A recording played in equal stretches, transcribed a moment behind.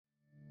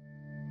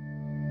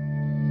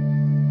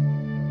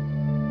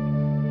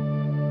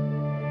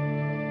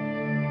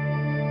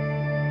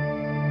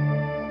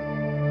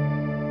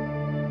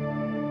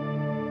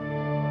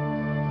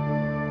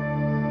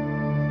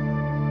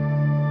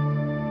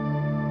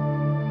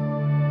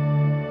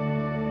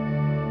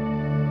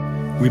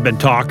We've been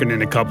talking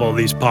in a couple of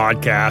these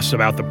podcasts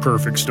about the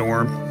perfect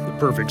storm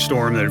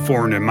that had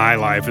formed in my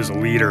life as a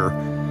leader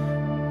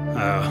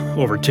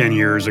over 10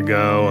 years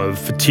ago, of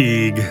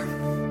fatigue,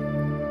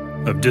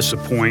 of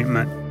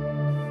disappointment,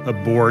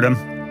 of boredom.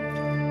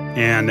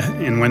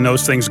 And when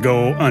those things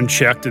go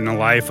unchecked in the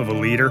life of a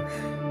leader,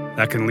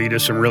 that can lead to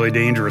some really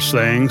dangerous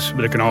things,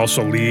 but it can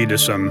also lead to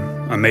some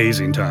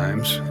amazing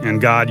times. And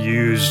God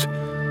used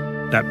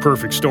that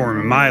perfect storm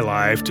in my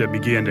life to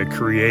begin to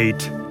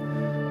create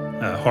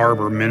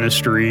Harbor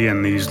Ministry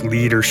and these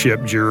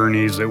leadership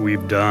journeys that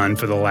we've done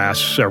for the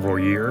last several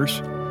years.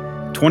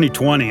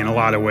 2020, in a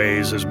lot of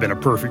ways, has been a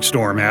perfect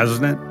storm,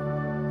 hasn't it?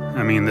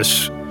 I mean,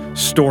 this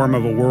storm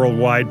of a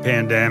worldwide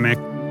pandemic,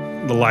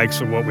 the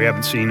likes of what we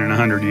haven't seen in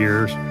 100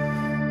 years,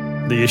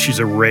 the issues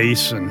of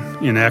race and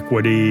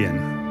inequity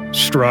and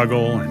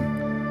struggle,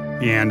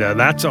 and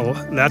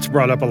that's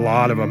brought up a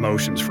lot of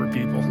emotions for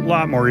people, a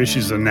lot more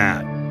issues than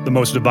that. The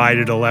most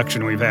divided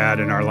election we've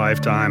had in our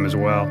lifetime as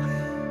well.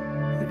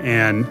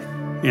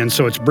 And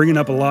so it's bringing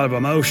up a lot of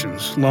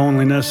emotions.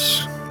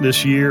 Loneliness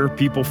this year,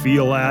 people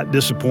feel that.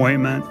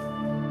 Disappointment,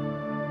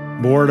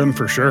 boredom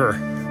for sure,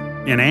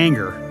 and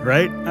anger,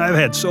 right? I've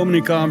had so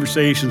many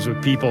conversations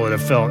with people that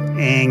have felt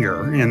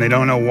anger, and they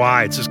don't know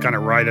why. It's just kind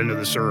of right under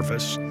the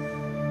surface.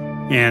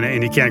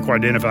 And you can't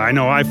quite identify. I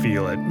know I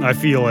feel it. I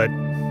feel it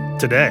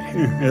today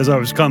as I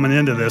was coming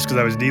into this, because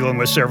I was dealing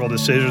with several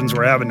decisions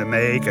we're having to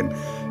make and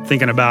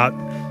thinking about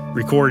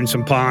recording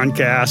some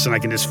podcasts, and I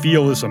can just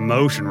feel this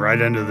emotion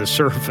right under the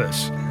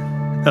surface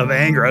of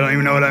anger. I don't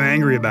even know what I'm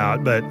angry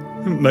about, but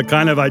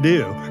kind of I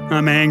do.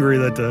 I'm angry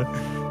that the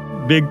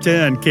Big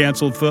Ten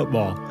canceled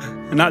football,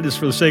 and not just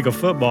for the sake of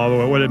football,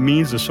 but what it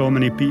means to so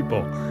many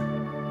people.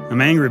 I'm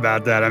angry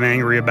about that. I'm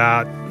angry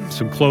about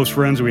some close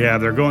friends we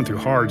have that are going through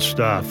hard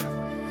stuff,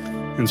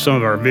 and some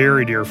of our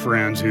very dear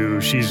friends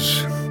who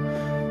she's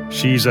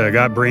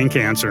got brain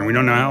cancer, and we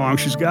don't know how long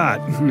she's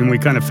got, and we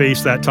kind of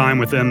faced that time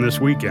with them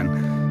this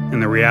weekend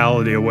and the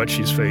reality of what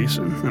she's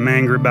facing. I'm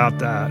angry about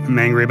that. I'm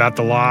angry about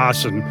the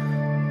loss and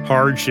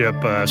hardship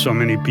so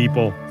many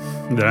people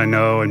that I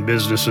know and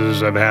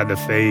businesses have had to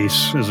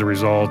face as a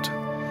result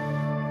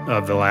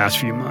of the last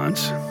few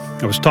months.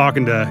 I was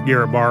talking to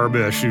Garrett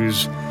Barbush,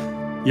 who's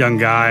a young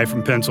guy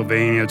from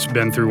Pennsylvania. It's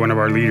been through one of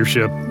our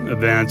leadership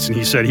events, and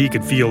he said he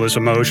could feel this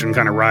emotion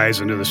kind of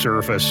rising to the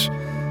surface.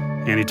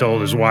 And he told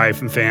his wife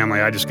and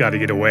family, I just got to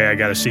get away. I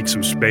got to seek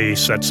some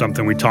space. That's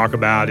something we talk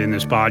about in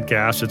this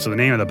podcast. It's the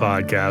name of the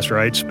podcast,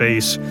 right?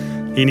 Space.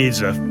 He needs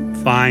to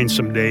find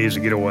some days to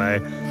get away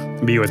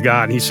and be with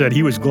God. And he said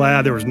he was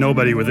glad there was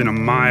nobody within a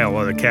mile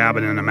of the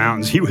cabin in the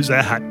mountains he was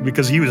at,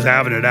 because he was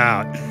having it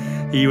out.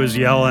 He was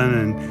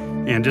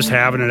yelling and just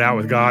having it out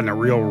with God in a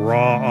real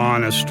raw,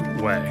 honest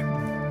way.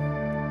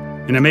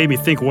 And it made me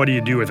think, what do you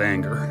do with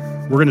anger?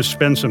 We're going to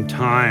spend some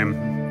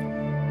time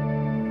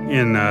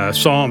in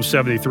Psalm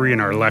 73 in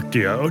our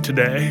Lectio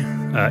today.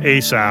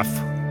 Asaph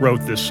wrote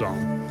this psalm,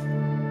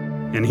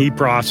 and he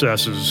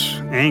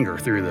processes anger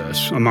through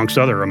this, amongst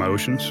other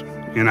emotions.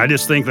 And I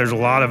just think there's a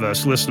lot of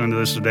us listening to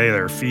this today that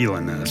are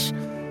feeling this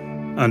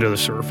under the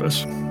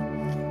surface.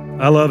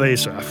 I love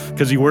Asaph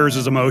because he wears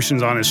his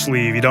emotions on his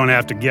sleeve. You don't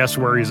have to guess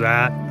where he's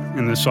at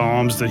in the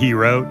Psalms that he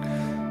wrote.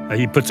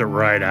 He puts it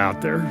right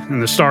out there.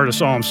 And the start of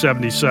Psalm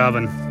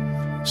 77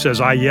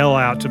 says, I yell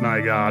out to my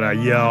God, I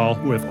yell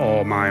with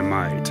all my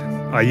might.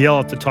 I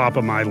yell at the top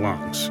of my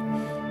lungs,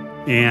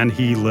 and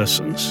he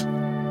listens.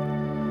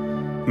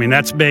 I mean,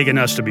 that's begging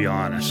us to be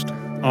honest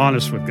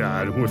with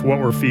God, with what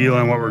we're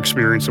feeling, what we're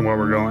experiencing, what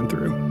we're going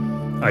through.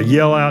 I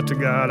yell out to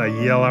God, I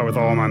yell out with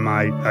all my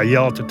might, I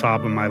yell at the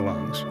top of my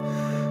lungs.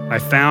 I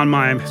found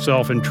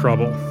myself in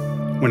trouble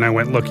when I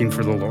went looking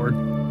for the Lord.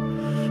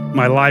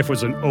 My life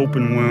was an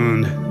open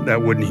wound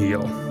that wouldn't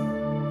heal.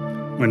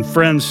 When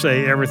friends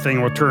say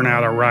everything will turn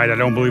out all right, I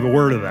don't believe a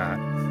word of that.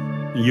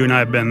 You and I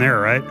have been there,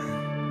 right?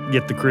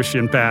 Get the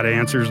Christian pat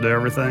answers to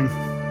everything.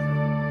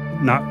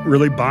 Not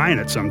really buying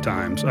it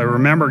sometimes. I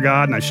remember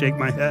God and I shake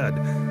my head.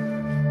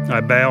 I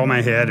bow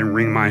my head and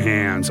wring my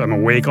hands. I'm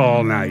awake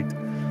all night,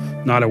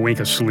 not a wink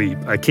of sleep.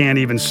 I can't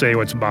even say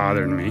what's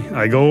bothering me.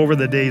 I go over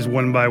the days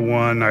one by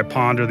one. I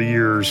ponder the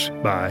years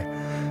by.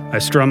 I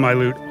strum my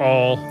lute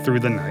all through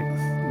the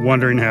night,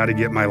 wondering how to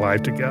get my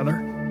life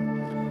together.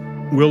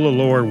 Will the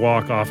Lord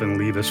walk off and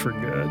leave us for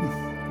good?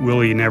 Will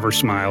he never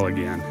smile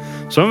again?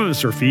 Some of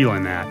us are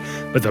feeling that.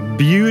 But the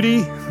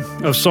beauty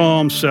of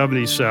Psalm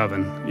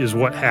 77 is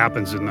what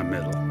happens in the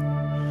middle.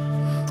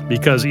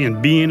 Because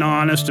in being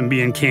honest and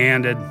being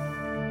candid,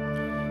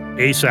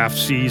 Asaph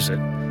sees it,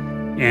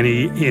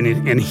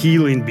 and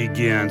healing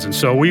begins. And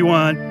so we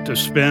want to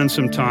spend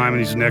some time in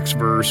these next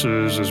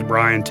verses as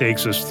Brian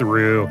takes us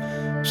through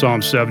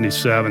Psalm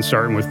 77,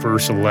 starting with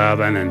verse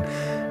 11.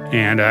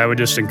 And I would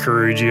just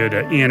encourage you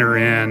to enter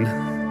in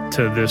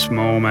to this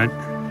moment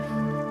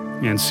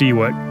and see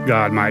what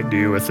God might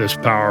do with this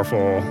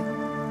powerful,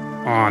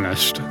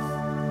 honest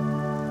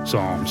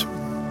Psalms.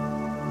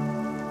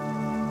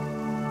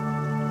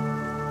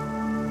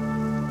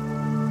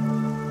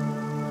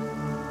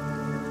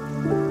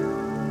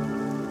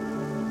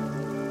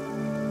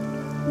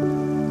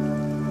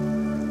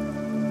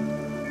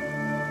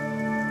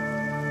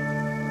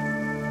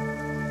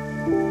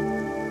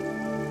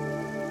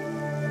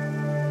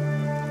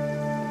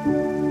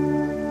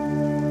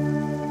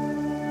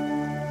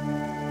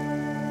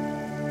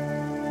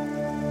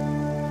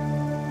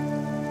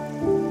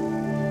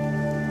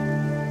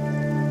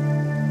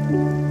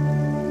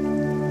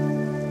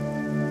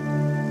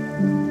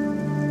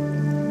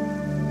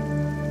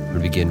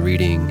 begin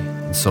reading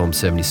in Psalm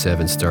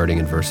 77, starting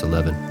in verse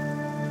 11.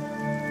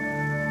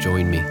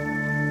 Join me.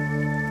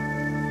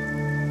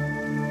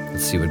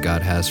 Let's see what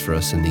God has for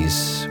us in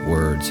these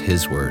words,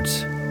 His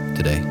words,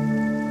 today.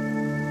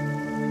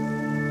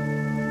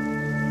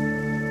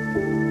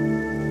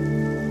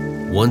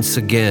 Once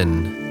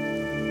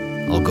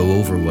again, I'll go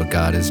over what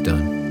God has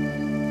done.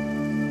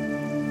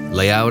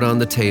 Lay out on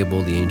the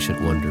table the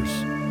ancient wonders.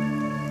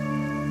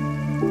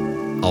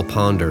 I'll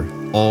ponder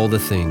all the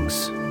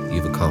things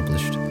you've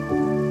accomplished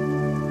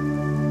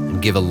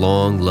and give a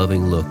long,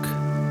 loving look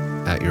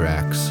at your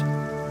acts.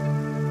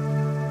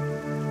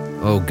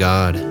 Oh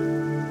God,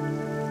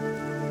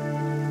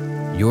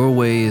 your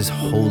way is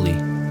holy.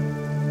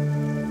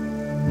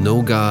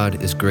 No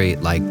God is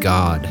great like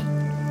God.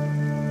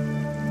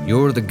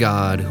 You're the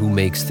God who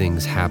makes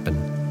things happen.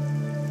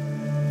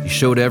 You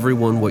showed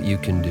everyone what you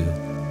can do.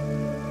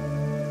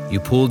 You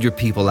pulled your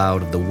people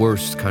out of the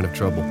worst kind of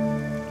trouble.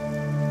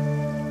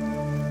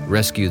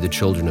 Rescue the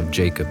children of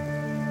Jacob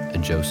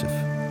and Joseph.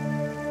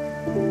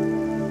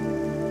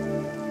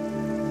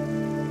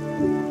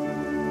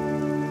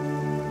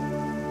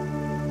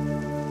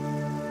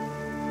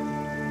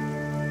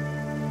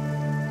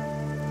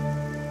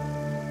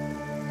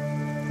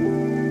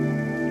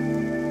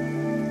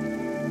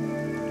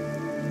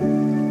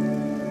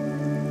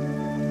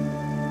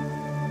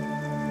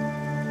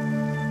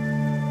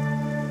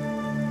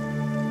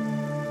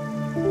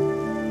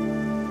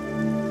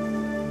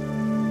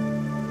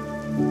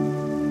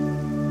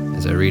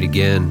 As I read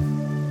again,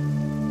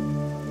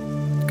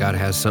 God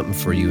has something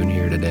for you in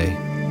here today.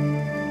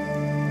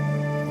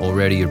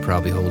 Already you're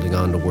probably holding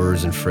on to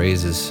words and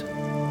phrases.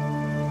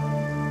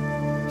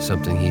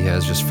 Something He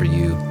has just for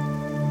you.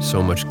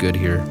 So much good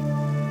here.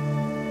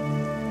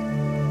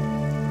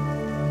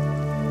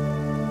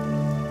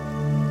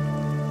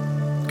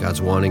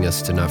 God's wanting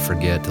us to not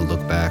forget to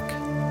look back,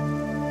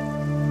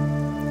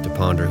 to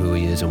ponder who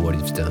He is and what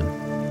He's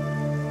done.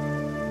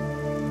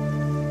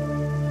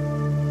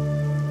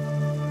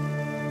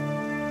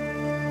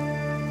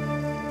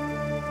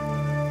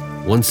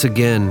 Once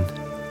again,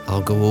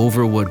 I'll go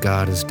over what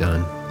God has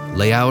done,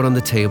 lay out on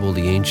the table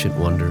the ancient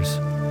wonders.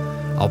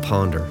 I'll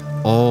ponder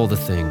all the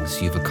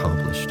things you've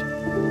accomplished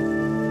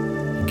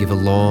and give a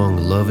long,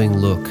 loving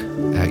look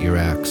at your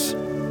acts.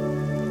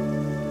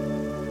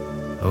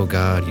 Oh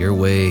God, your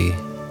way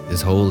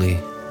is holy.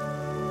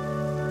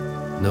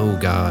 No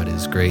God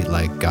is great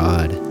like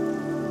God.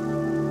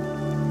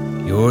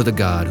 You're the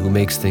God who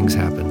makes things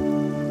happen.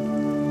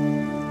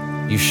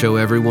 You show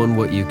everyone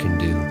what you can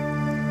do.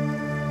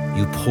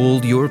 You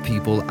pulled your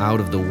people out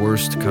of the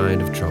worst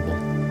kind of trouble.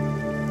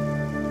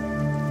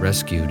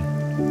 Rescued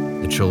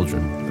the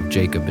children of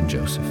Jacob and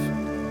Joseph.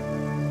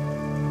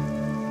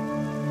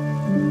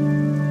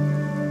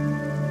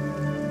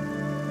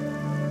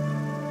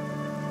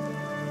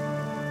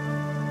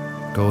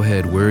 Go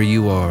ahead, where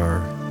you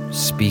are,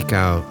 speak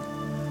out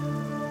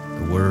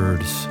the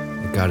words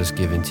that God has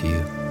given to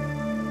you.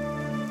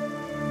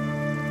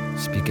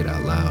 Speak it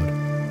out loud.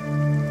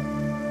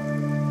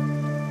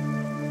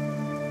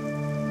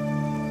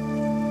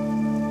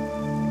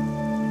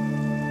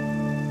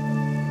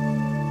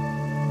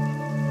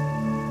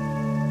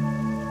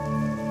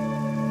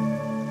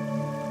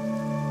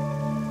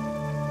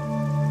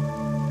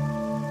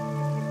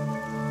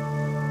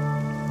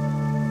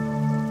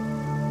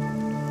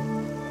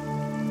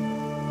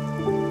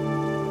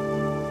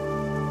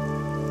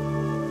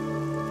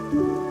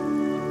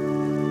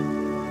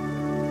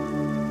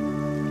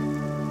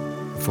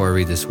 Before I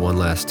read this one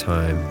last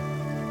time,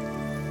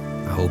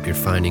 I hope you're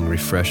finding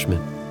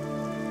refreshment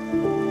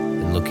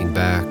and looking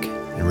back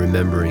and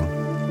remembering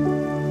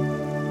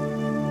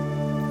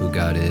who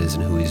God is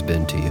and who He's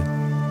been to you.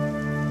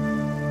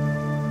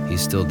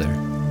 He's still there.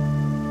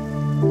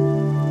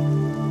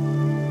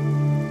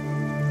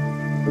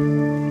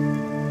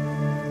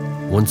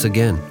 Once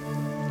again,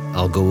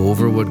 I'll go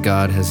over what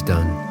God has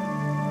done.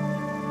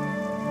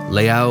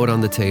 Lay out on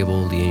the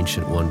table the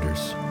ancient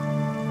wonders.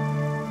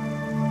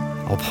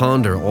 I'll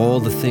ponder all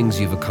the things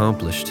you've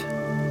accomplished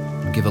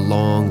and give a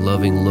long,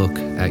 loving look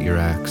at your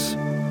acts.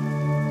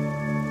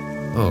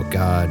 Oh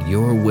God,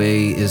 your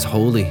way is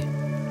holy.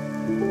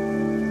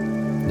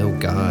 No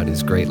God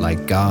is great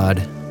like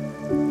God.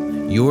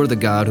 You're the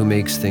God who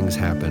makes things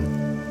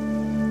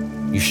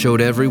happen. You showed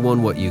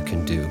everyone what you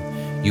can do.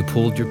 You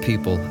pulled your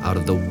people out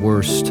of the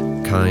worst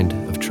kind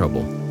of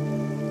trouble.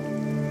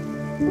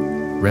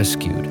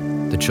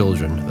 Rescued the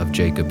children of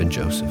Jacob and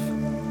Joseph.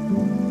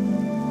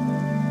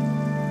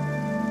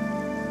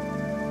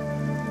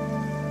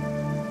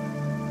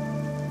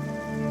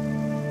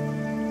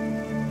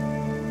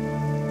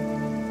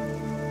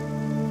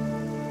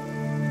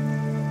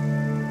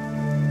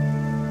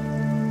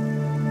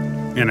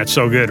 And it's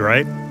so good,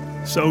 right?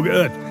 So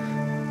good.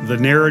 The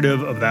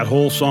narrative of that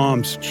whole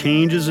Psalms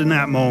changes in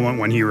that moment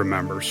when he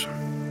remembers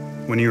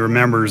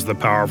the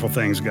powerful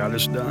things God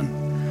has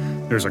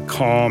done. There's a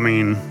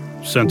calming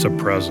sense of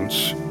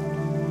presence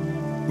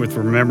with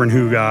remembering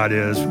who God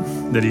is,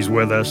 that He's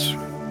with us,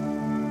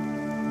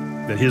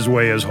 that His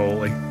way is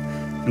holy.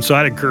 And so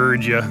I'd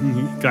encourage you,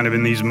 kind of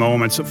in these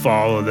moments that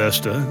follow this,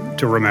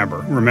 to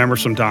remember. Remember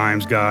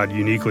sometimes God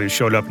uniquely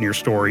showed up in your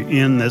story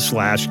in this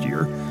last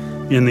year,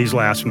 in these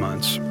last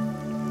months.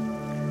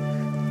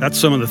 That's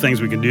some of the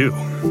things we can do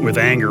with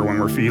anger when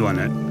we're feeling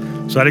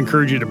it. So I'd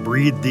encourage you to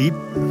breathe deep,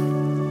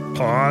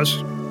 pause,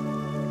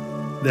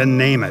 then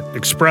name it,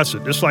 express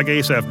it, just like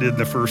Asaph did in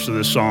the first of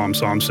this psalm,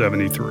 Psalm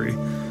 73.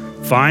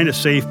 Find a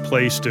safe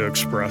place to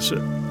express it,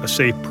 a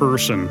safe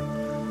person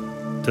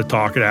to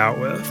talk it out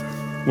with,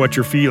 what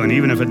you're feeling,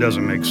 even if it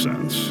doesn't make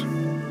sense.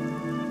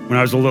 When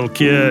I was a little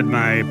kid,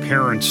 my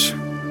parents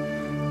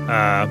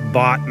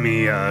bought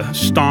me a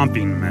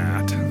stomping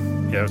mat.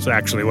 Yeah, it's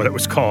actually what it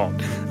was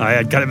called. I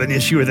had kind of an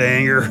issue with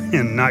anger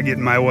and not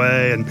getting my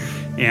way,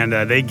 and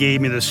they gave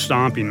me this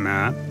stomping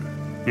mat,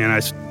 and I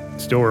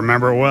still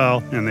remember it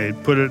well. And they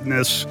put it in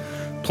this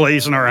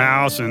place in our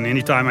house, and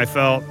anytime I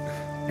felt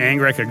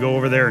angry, I could go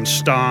over there and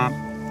stomp,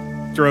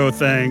 throw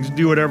things,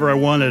 do whatever I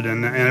wanted,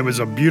 and it was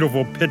a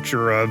beautiful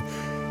picture of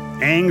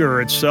anger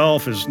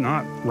itself is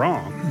not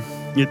wrong.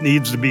 It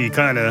needs to be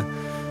kind of,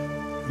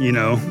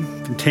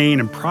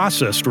 contained and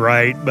processed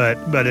right,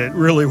 but it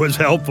really was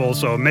helpful.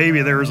 So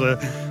maybe there's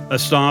a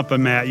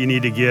stomping mat you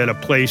need to get, a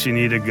place you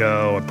need to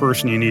go, a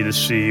person you need to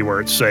see where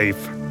it's safe,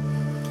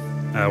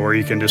 where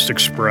you can just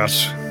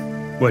express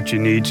what you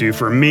need to.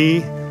 For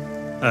me,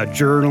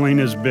 journaling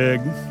is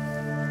big.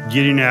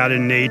 Getting out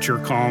in nature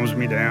calms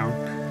me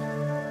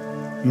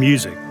down.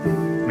 Music.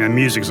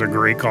 Music's a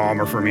great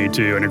calmer for me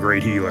too, and a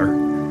great healer.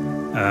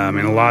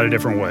 In a lot of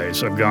different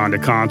ways. I've gone to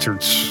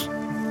concerts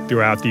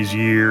throughout these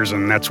years,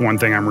 and that's one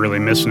thing I'm really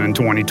missing in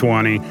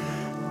 2020.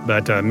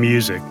 But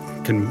music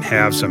can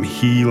have some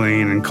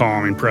healing and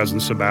calming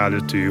presence about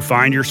it too.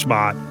 Find your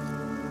spot.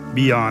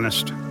 Be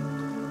honest.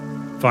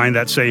 Find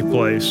that safe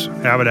place.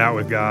 Have it out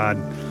with God.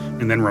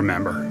 And then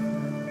remember.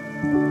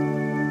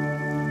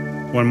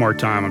 One more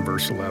time on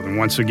verse 11.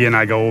 Once again,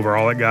 I go over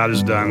all that God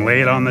has done.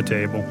 Lay it on the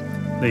table.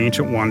 The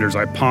ancient wonders.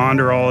 I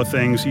ponder all the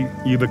things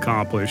you've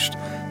accomplished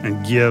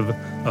and give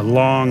a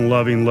long,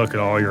 loving look at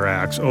all your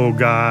acts. Oh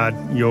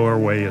God, your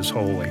way is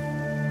holy.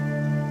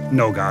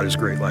 No God is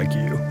great like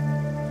you.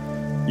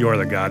 You're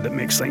the God that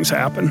makes things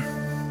happen.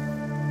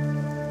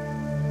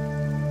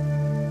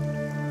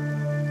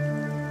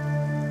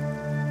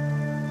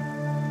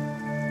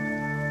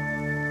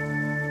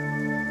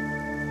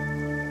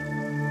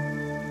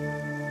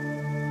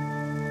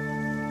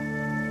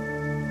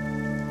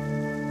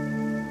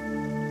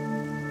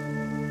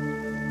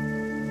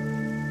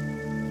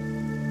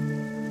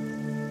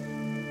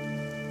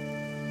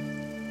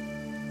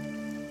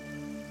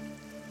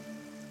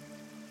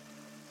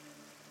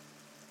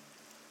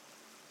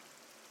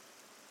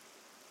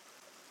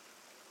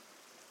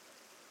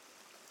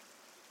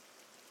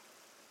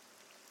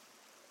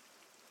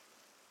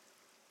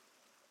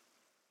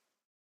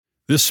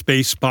 This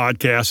Space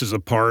podcast is a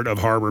part of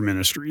Harbor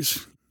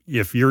Ministries.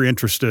 If you're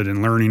interested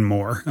in learning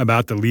more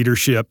about the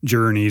leadership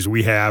journeys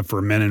we have for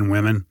men and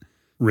women,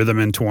 Rhythm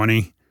in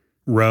 20,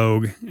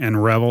 Rogue,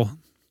 and Revel,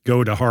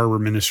 go to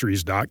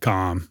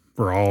harborministries.com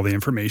for all the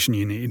information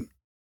you need.